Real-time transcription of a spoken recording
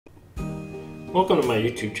Welcome to my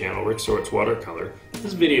YouTube channel, Surowicz Watercolor.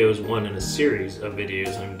 This video is one in a series of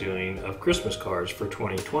videos I'm doing of Christmas cards for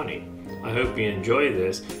 2020. I hope you enjoy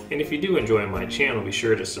this, and if you do enjoy my channel, be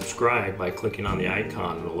sure to subscribe by clicking on the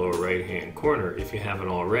icon in the lower right hand corner if you haven't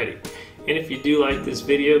already. And if you do like this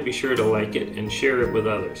video, be sure to like it and share it with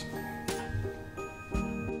others.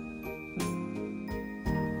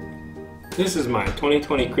 This is my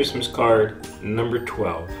 2020 Christmas card number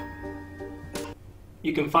 12.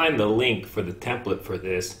 You can find the link for the template for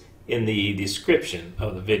this in the description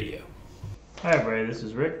of the video. Hi everybody, this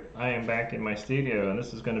is Rick. I am back in my studio and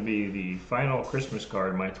this is going to be the final Christmas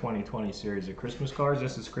card in my 2020 series of Christmas cards.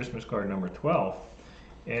 This is Christmas card number 12.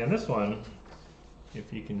 And this one,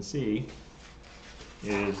 if you can see,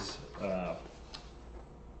 is a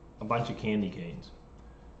bunch of candy canes.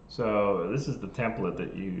 So this is the template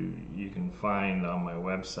that you can find on my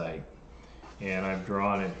website, and I've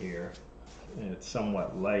drawn it here. It's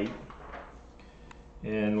somewhat light,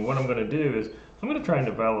 and what I'm going to do is I'm going to try and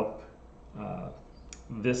develop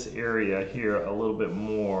this area here a little bit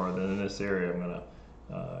more than in this area. I'm going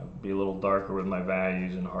to be a little darker with my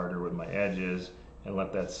values and harder with my edges, and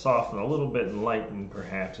let that soften a little bit and lighten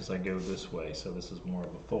perhaps as I go this way. So this is more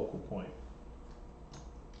of a focal point.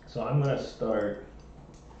 So I'm going to start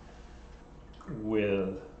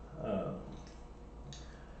with a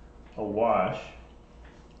wash.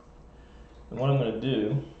 And what I'm going to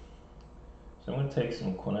do is I'm going to take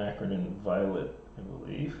some quinacridone violet, I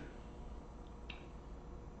believe,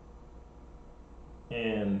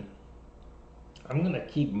 and I'm going to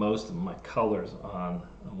keep most of my colors on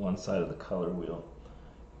one side of the color wheel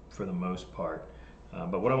for the most part.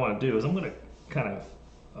 But what I want to do is I'm going to kind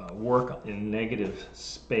of work in negative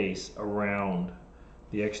space around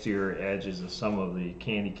the exterior edges of some of the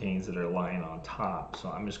candy canes that are lying on top. So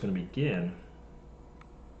I'm just going to begin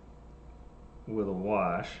with a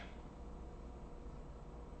wash.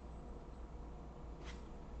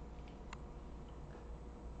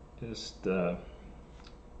 Just actually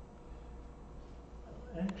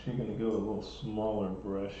going to go with a little smaller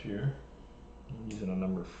brush here. I'm using a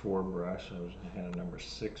number 4 brush. I had a number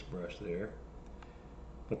 6 brush there.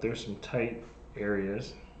 But there's some tight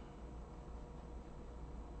areas.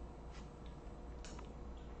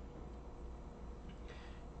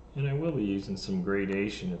 And I will be using some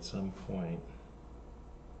gradation at some point.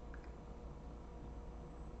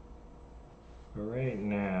 But right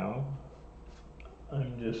now,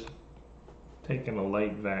 I'm just taking a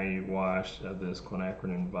light value wash of this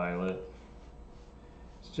quinacridone violet.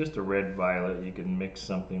 It's just a red violet. You can mix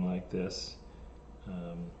something like this.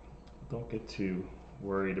 Don't get too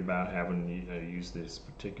worried about having to use this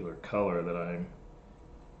particular color that I'm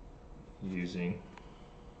using.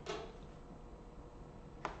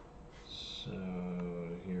 So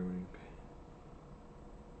here we go.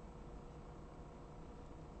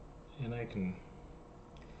 And I can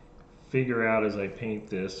figure out as I paint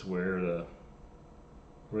this where the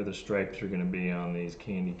stripes are going to be on these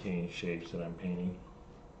candy cane shapes that I'm painting.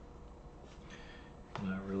 I'm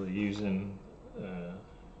not really using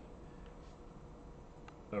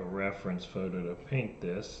a reference photo to paint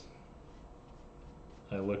this.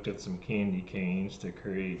 I looked at some candy canes to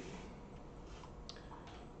create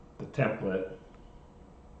the template.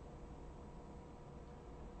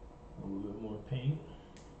 A little bit more paint.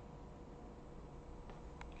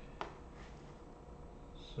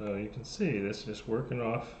 So you can see this just working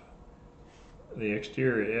off the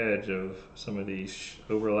exterior edge of some of these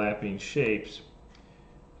overlapping shapes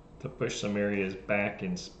to push some areas back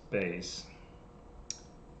in space.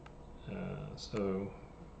 So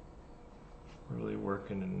really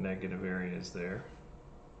working in negative areas there.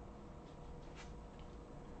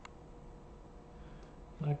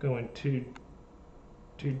 Not going too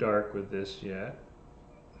dark with this yet.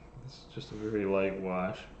 This is just a very light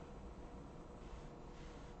wash.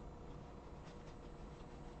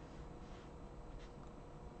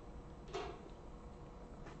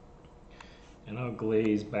 And I'll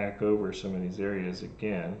glaze back over some of these areas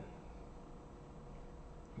again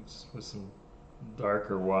with some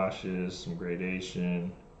darker washes, some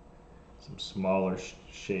gradation, some smaller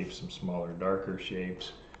shapes, some smaller darker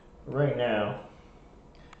shapes. But right now,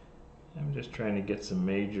 I'm just trying to get some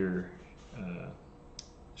major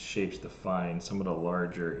shapes defined, some of the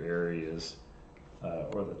larger areas,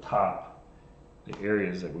 or the top, the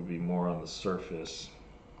areas that would be more on the surface.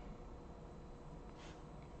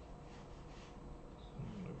 So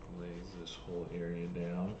I'm going to glaze this whole area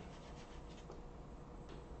down.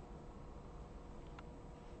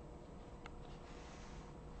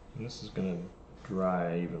 And this is going to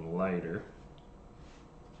dry even lighter.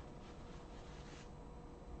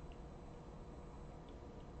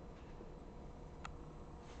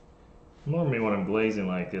 Normally when I'm glazing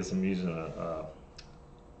like this, I'm using a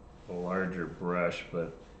larger brush,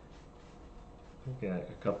 but I've got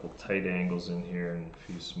a couple tight angles in here and a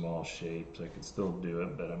few small shapes. I could still do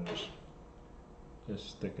it, but I'm just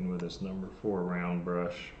sticking with this number 4 round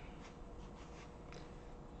brush.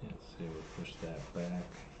 Let's see, we'll push that back.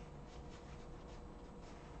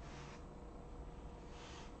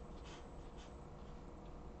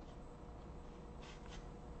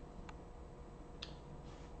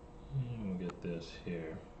 And we'll get this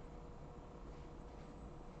here.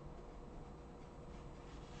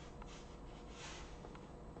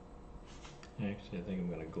 Actually, I think I'm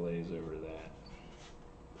going to glaze over that.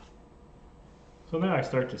 So now I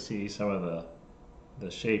start to see some of the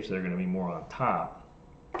shapes that are going to be more on top.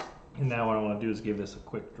 And now what I want to do is give this a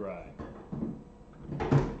quick dry.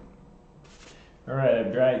 Alright,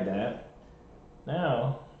 I've dried that.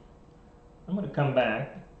 Now, I'm going to come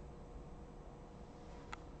back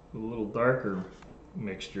with a little darker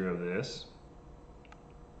mixture of this.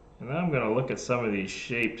 And then I'm going to look at some of these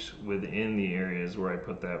shapes within the areas where I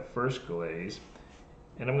put that first glaze.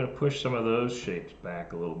 And I'm going to push some of those shapes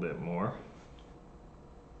back a little bit more.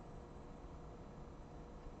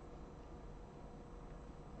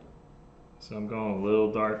 So I'm going a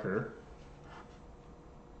little darker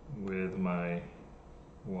with my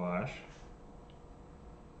wash.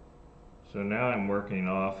 So now I'm working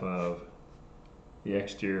off of the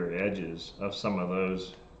exterior edges of some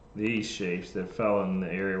of these shapes that fell in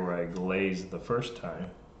the area where I glazed the first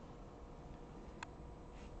time.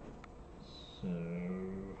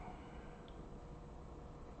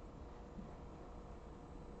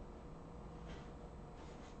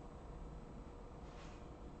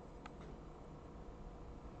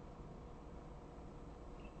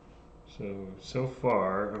 So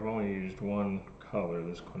far I've only used one color,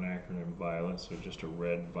 this quinacridone violet, so just a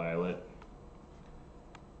red violet.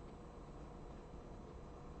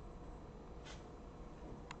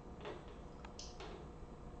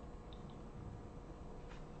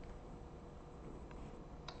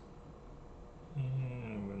 And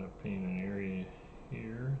I'm going to paint an area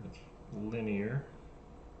here that's linear.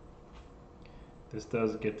 This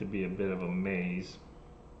does get to be a bit of a maze.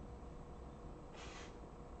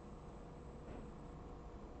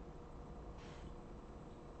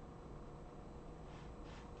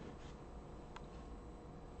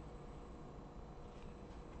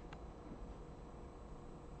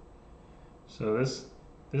 So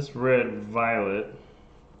this red violet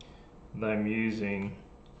that I'm using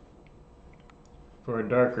for a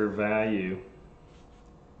darker value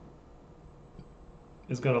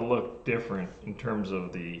is going to look different in terms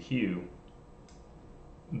of the hue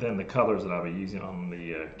than the colors that I'll be using on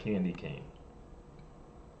the candy cane.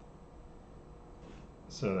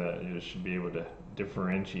 So that you should be able to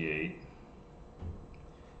differentiate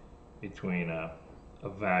between a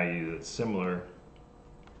value that's similar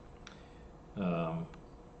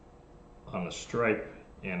on a stripe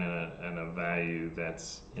and a value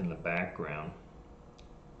that's in the background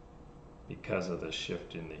because of the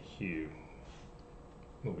shift in the hue.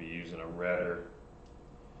 We'll be using a redder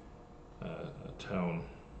a tone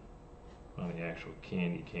on the actual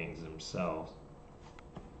candy canes themselves.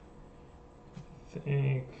 I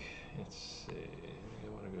think, let's see, I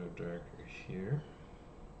want to go darker here.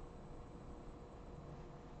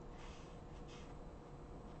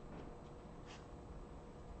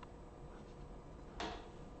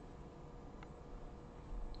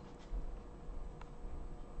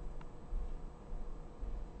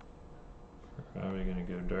 Probably going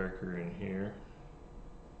to go darker in here.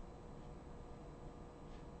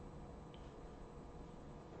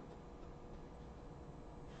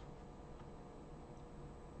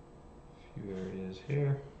 A few areas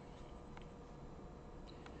here.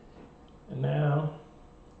 And now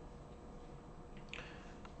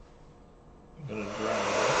I'm going to dry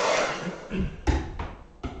it.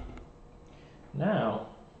 Now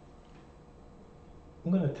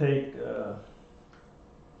I'm going to take a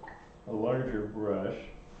larger brush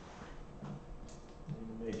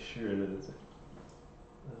and make sure that it doesn't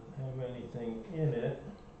have anything in it.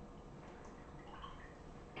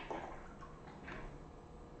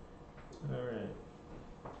 Alright,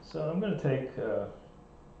 so I'm going to take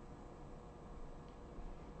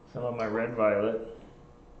some of my red violet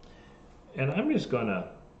and I'm just going to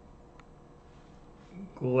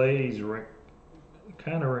glaze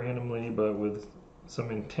kind of randomly but with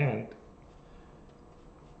some intent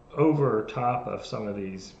over top of some of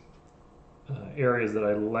these areas that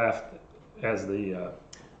I left as the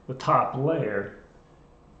top layer,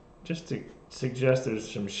 just to suggest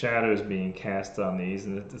there's some shadows being cast on these,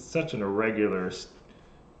 and it's such an irregular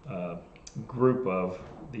group of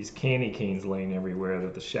these candy canes laying everywhere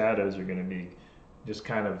that the shadows are going to be just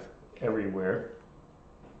kind of everywhere.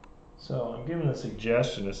 So I'm giving a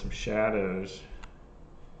suggestion of some shadows.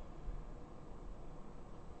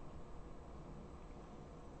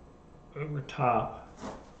 Over top,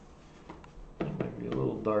 it might be a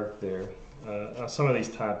little dark there, some of these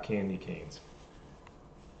top candy canes.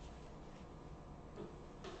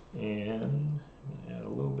 And I'm going to add a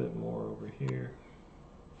little bit more over here.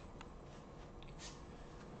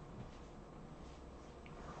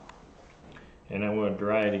 And I want to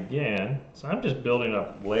dry it again. So I'm just building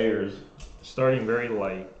up layers, starting very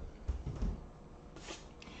light.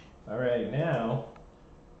 All right, now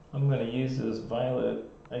I'm going to use this violet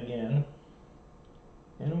again,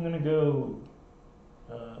 and I'm going to go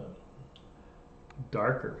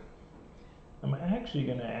darker. I'm actually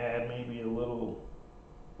going to add maybe a little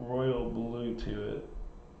royal blue to it.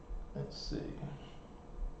 Let's see.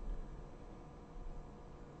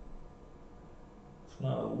 It's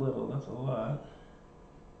not a little, that's a lot.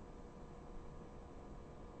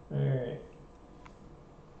 All right.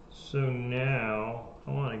 So now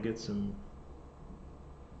I want to get some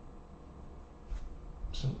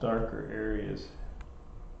darker areas.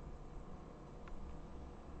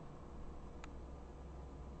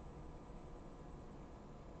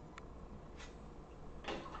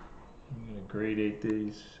 I'm going to gradate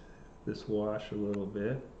this wash a little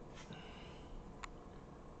bit.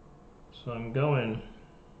 So I'm going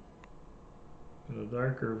with a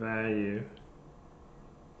darker value,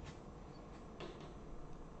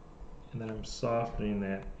 and then I'm softening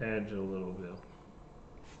that edge a little bit.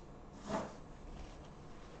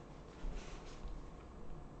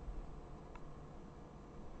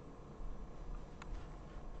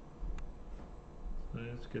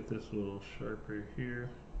 Let's get this a little sharper here.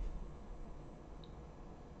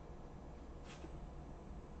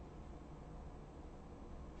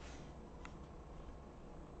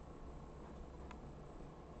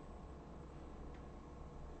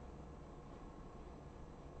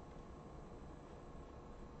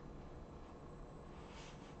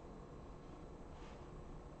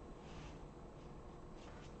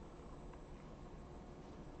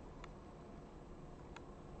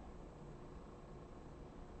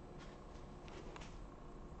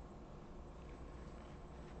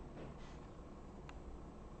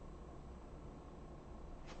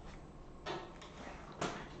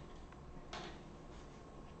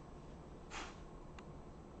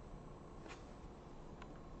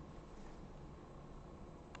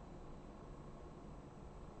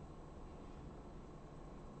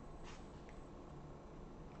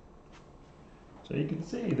 So you can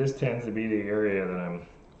see this tends to be the area that I'm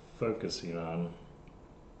focusing on.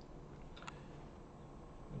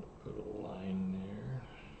 Put a line there.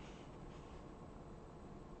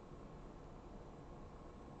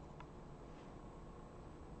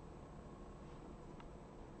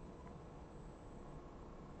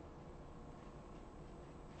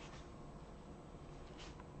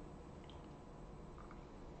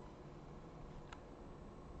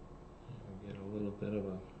 Get a little bit of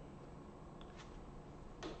a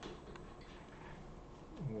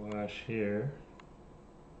wash here.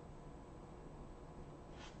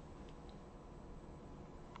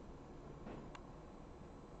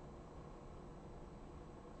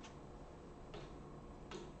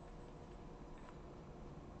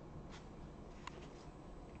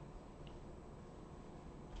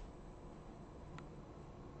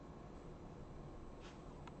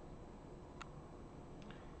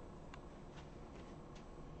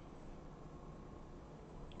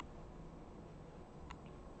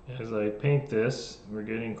 As I paint this, we're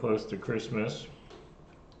getting close to Christmas,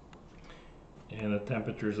 and the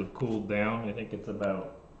temperatures have cooled down. I think it's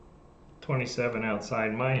about 27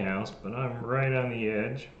 outside my house, but I'm right on the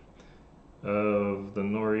edge of the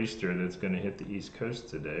nor'easter that's going to hit the East Coast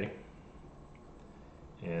today.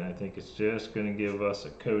 And I think it's just going to give us a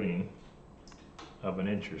coating of an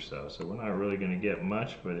inch or so. So we're not really going to get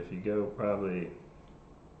much, but if you go probably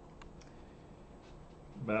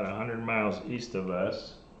about 100 miles east of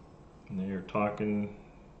us, and you're talking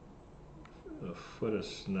a foot of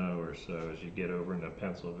snow or so as you get over into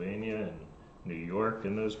Pennsylvania and New York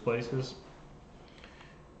and those places.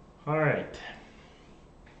 All right,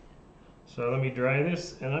 so let me dry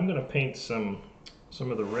this, and I'm going to paint some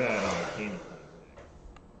of the red on the paint.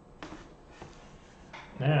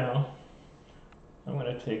 Now I'm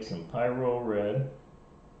going to take some Pyrrole red,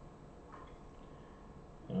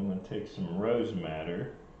 and I'm going to take some rose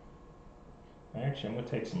madder. Actually, I'm going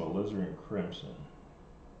to take some alizarin crimson.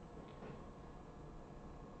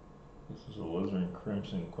 This is alizarin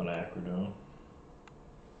crimson quinacridone.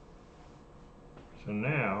 So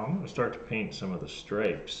now I'm going to start to paint some of the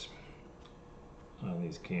stripes on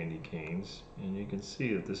these candy canes, and you can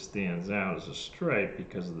see that this stands out as a stripe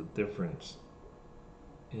because of the difference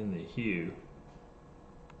in the hue.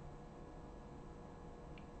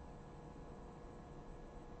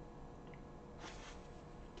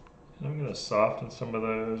 And I'm going to soften some of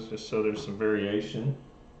those just so there's some variation.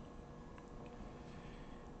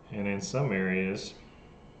 And in some areas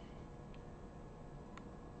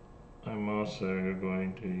I'm also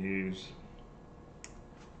going to use,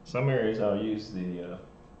 some areas I'll use the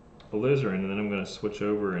alizarin, and then I'm going to switch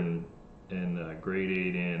over and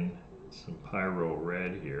gradate in some pyro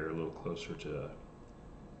red here, a little closer to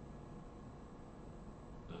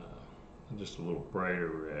just a little brighter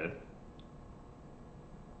red.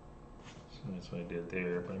 So that's what I did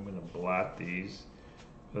there, but I'm going to blot these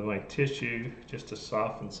with my tissue just to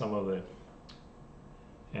soften some of the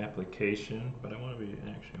application, but I want to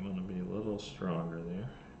be a little stronger there.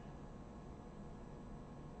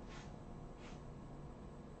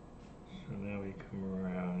 So now we come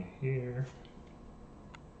around here.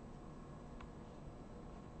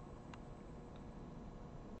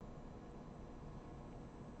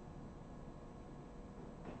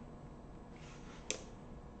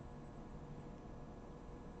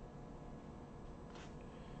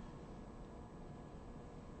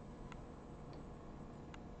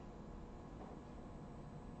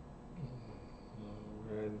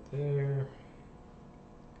 Red there.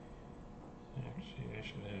 Actually, I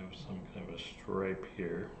should have some kind of a stripe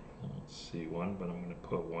here. I don't see one, but I'm going to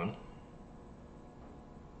put one.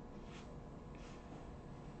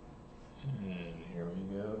 And here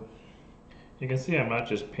we go. You can see I'm not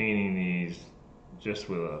just painting these just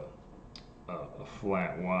with a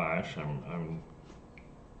flat wash. I'm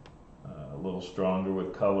a little stronger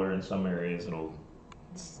with color in some areas, and it'll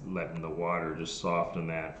letting the water just soften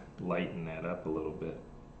that, lighten that up a little bit.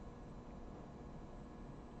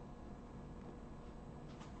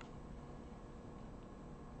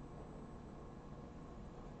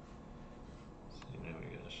 See, now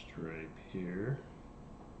we got a stripe here.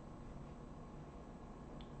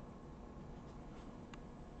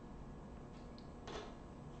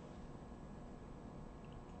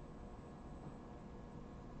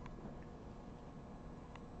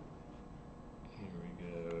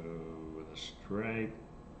 Stripe.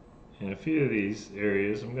 And a few of these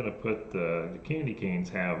areas, I'm going to put the candy canes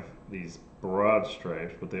have these broad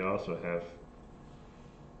stripes, but they also have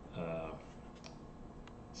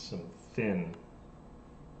some thin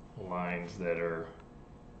lines that are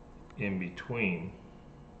in between.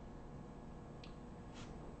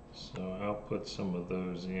 So I'll put some of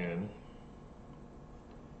those in.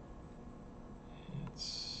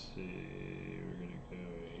 Let's see, we're going to go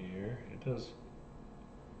here. It does.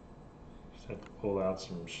 Have to pull out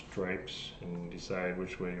some stripes and decide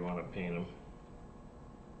which way you want to paint them.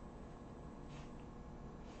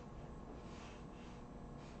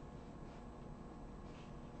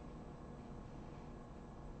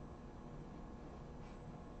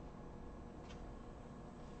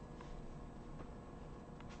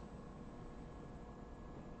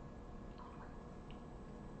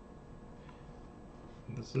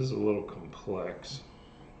 This is a little complex.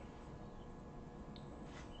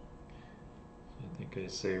 I think I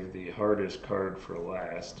saved the hardest card for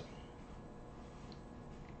last.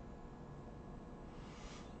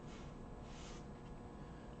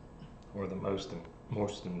 Or the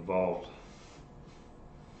most involved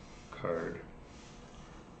card.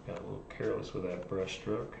 Got a little careless with that brush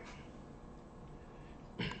stroke.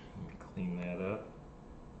 Let me clean that up.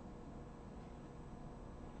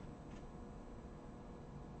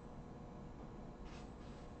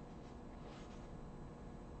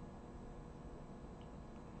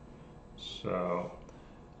 So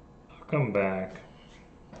I'll come back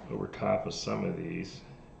over top of some of these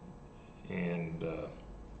and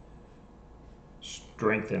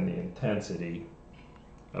strengthen the intensity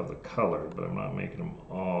of the color, but I'm not making them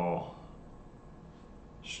all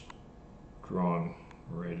strong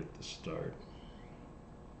right at the start.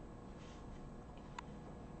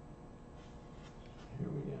 Here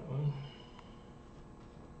we got one.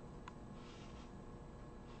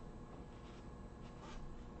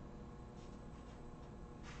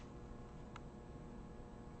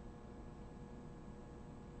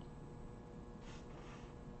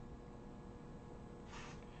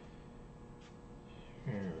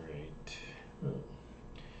 Alright, I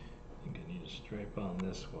think I need a stripe on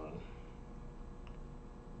this one.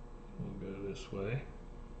 We'll go this way.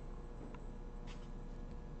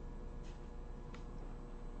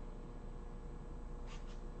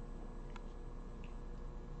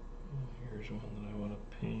 Here's one that I want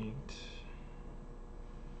to paint.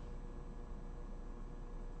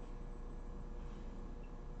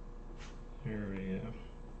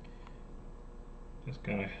 Just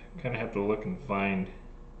kind of have to look and find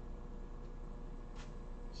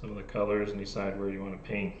some of the colors and decide where you want to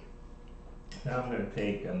paint. Now I'm going to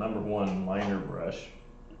take a number 1 liner brush.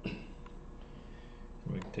 I'm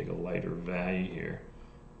going to take a lighter value here,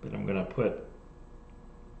 but I'm going to put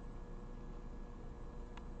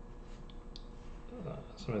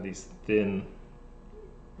some of these thin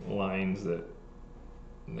lines that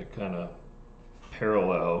kind of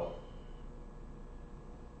parallel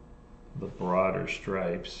the broader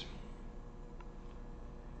stripes.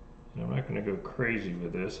 And I'm not going to go crazy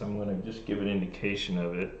with this. I'm going to just give an indication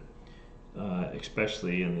of it,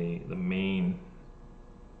 especially in the main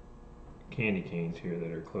candy canes here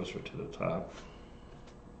that are closer to the top.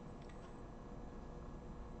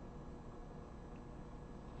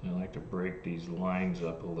 I like to break these lines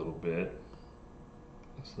up a little bit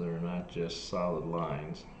so they're not just solid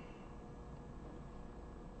lines.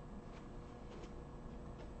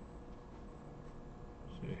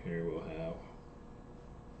 So here we'll have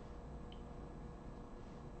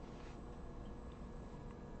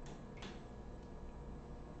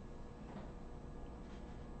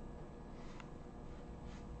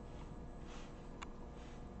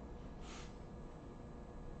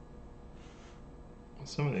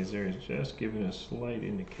some of these areas, just giving a slight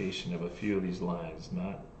indication of a few of these lines,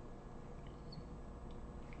 not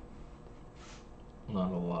a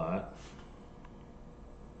lot.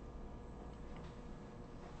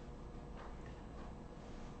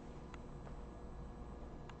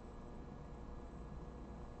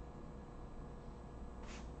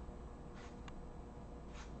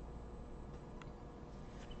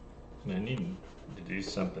 And I need to do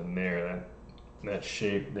something there. That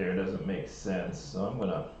shape there doesn't make sense, so I'm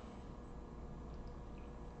gonna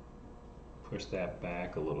push that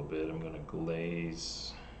back a little bit. I'm gonna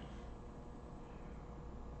glaze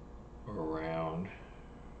around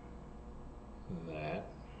that.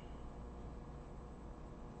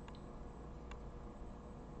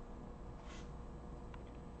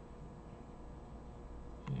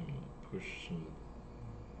 And push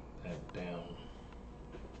that down.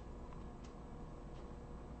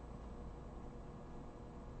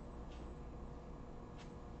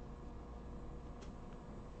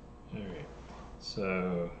 Alright,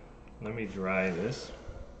 so let me dry this.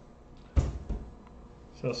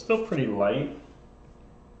 So it's still pretty light.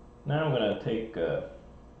 Now I'm going to take some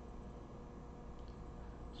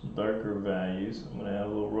darker values. I'm going to add a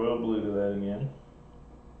little royal blue to that again.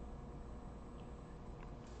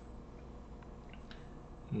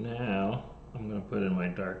 Now I'm going to put in my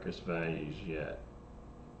darkest values yet.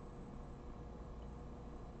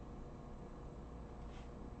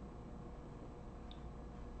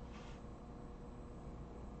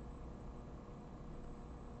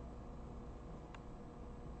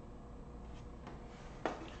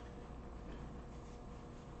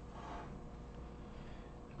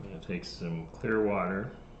 Take some clear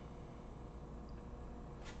water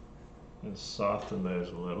and soften those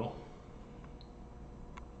a little.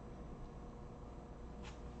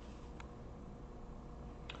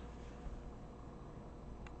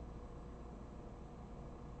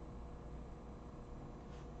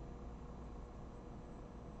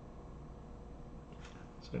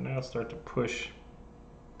 So now I'll start to push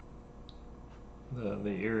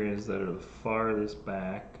the areas that are the farthest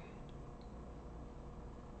back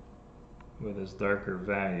with this darker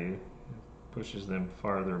value. It pushes them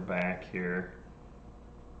farther back here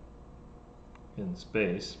in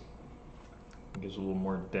space. It gives a little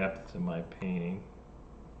more depth to my painting.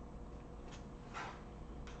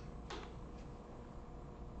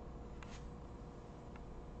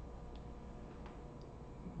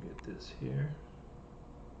 Get this here.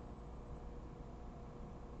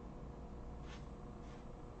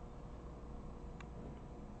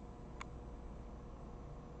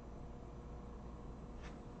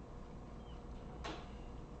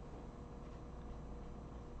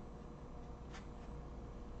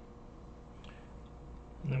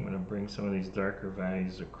 I'm going to bring some of these darker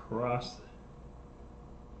values across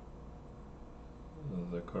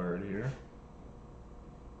the card here.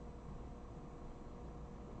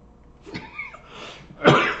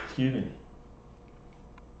 Excuse me.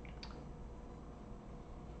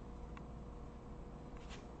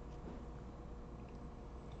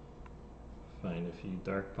 Find a few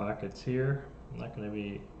dark pockets here. I'm not going to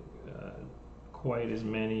be quite as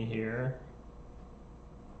many here.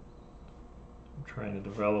 I'm trying to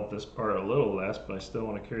develop this part a little less, but I still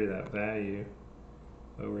want to carry that value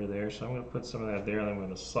over there. So I'm going to put some of that there, and I'm going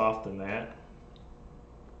to soften that.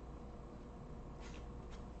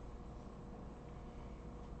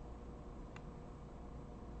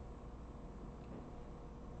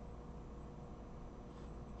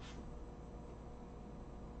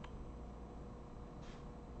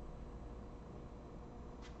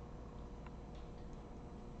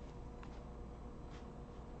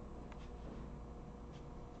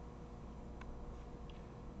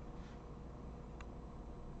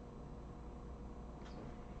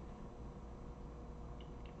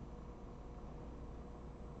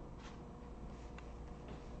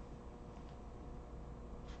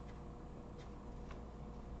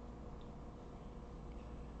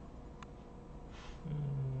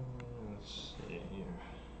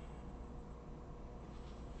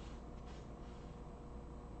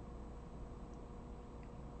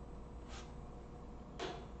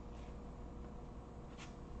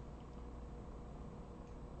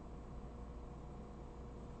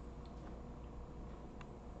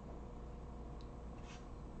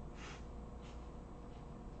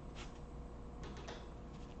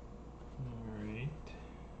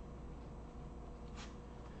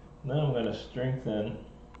 Now I'm going to strengthen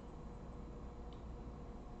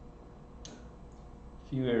a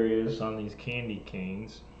few areas on these candy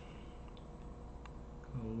canes.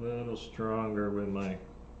 A little stronger with my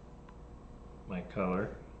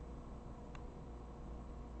color.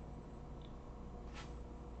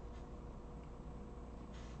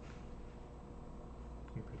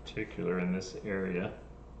 In particular in this area.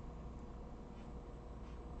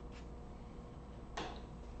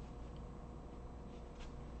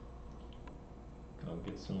 I'll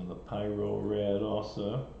get some of the pyro red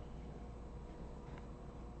also.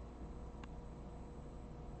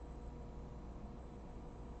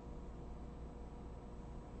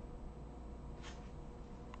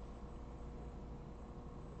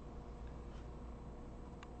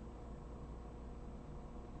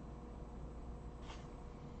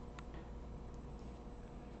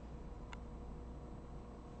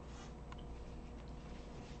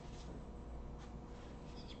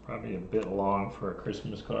 Probably a bit long for a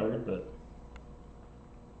Christmas card, but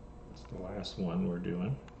it's the last one we're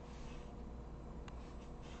doing.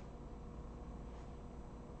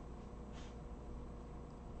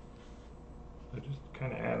 So just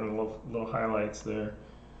kind of add a little highlights there,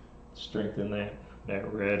 strengthen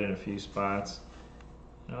that red in a few spots.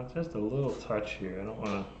 Now just a little touch here. I don't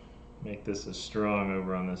want to make this as strong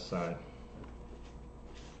over on this side.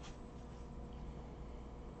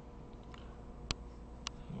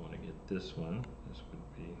 This one, this would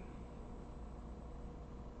be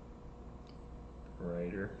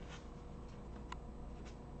brighter.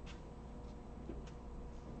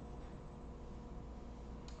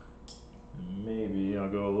 And maybe I'll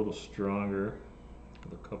go a little stronger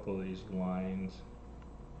with a couple of these lines.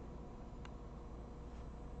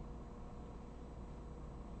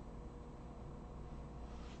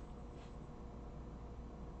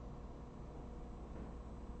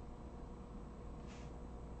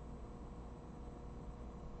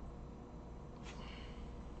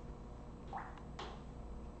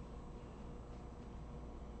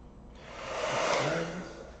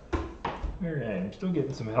 Alright, I'm still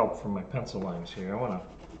getting some help from my pencil lines here. I want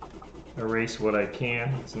to erase what I can.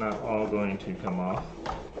 It's not all going to come off.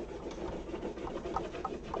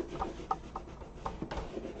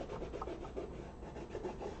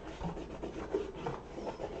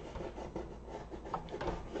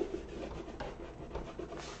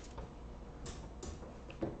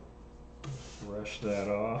 Brush that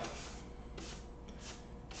off.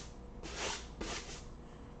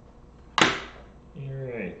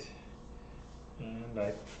 Alright. And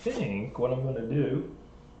I think what I'm going to do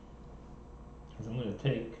is I'm going to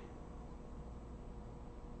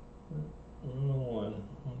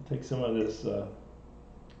take some of this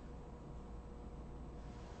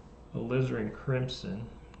alizarin crimson,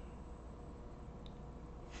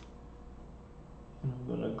 and I'm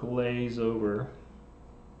going to glaze over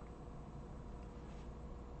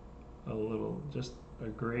a little, just a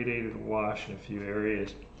gradated wash in a few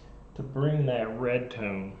areas to bring that red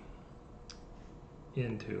tone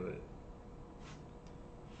into it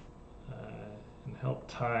and help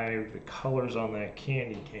tie the colors on that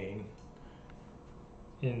candy cane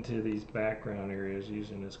into these background areas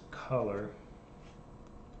using this color.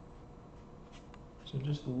 So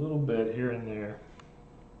just a little bit here and there.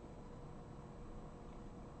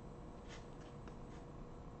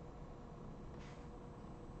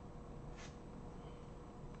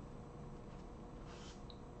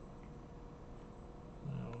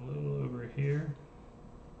 Now a little over here.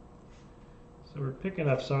 So we're picking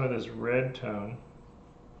up some of this red tone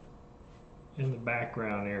in the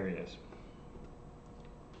background areas.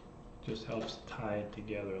 Just helps tie it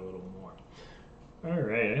together a little more. All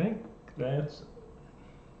right, I think that's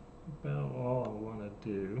about all I want to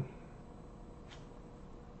do.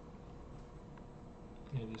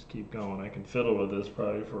 And just keep going. I can fiddle with this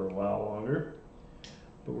probably for a while longer.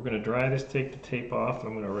 But we're going to dry this, take the tape off, and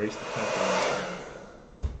I'm going to erase the pencil.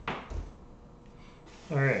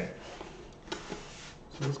 All right.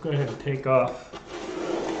 So let's go ahead and take off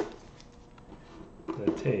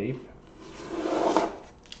the tape.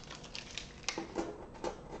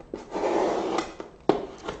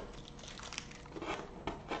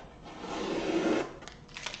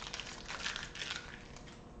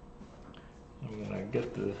 I'm going to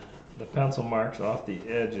get the pencil marks off the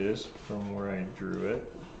edges from where I drew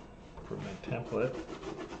it for my template.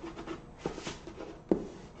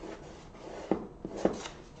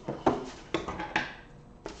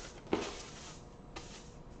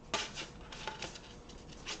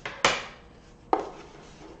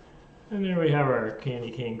 And there we have our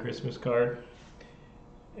candy cane Christmas card.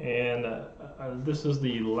 And this is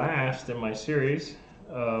the last in my series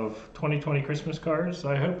of 2020 Christmas cards.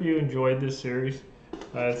 I hope you enjoyed this series.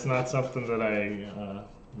 It's not something that I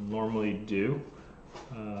normally do,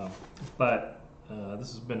 but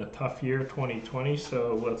this has been a tough year, 2020,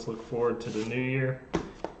 so let's look forward to the new year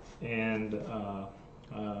and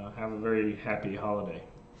have a very happy holiday.